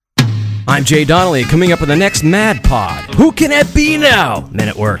I'm Jay Donnelly, coming up with the next Mad Pod. Who can it be now? Men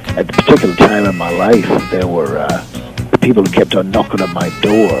at Work. At a particular time in my life, there were the people who kept on knocking on my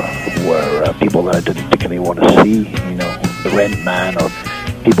door were people that I didn't particularly want to see, you know, the rent man or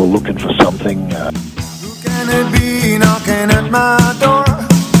people looking for something. Who can it be knocking at my door?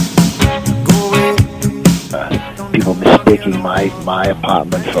 Go away. People mistaking my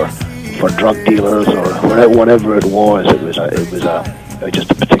apartment for drug dealers or whatever it was. It was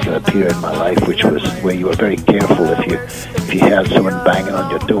just a particular period in my life, which was where you were very careful. If you had someone banging on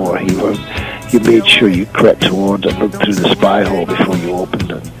your door, you made sure you crept towards and looked through the spy hole before you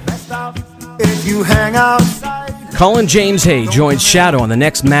opened it. If you hang outside. Colin James Hay joins Shadow on the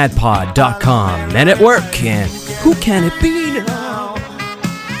next madpod.com. Men at Work and Who Can It Be Now?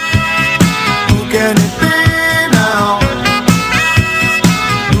 Who can it be?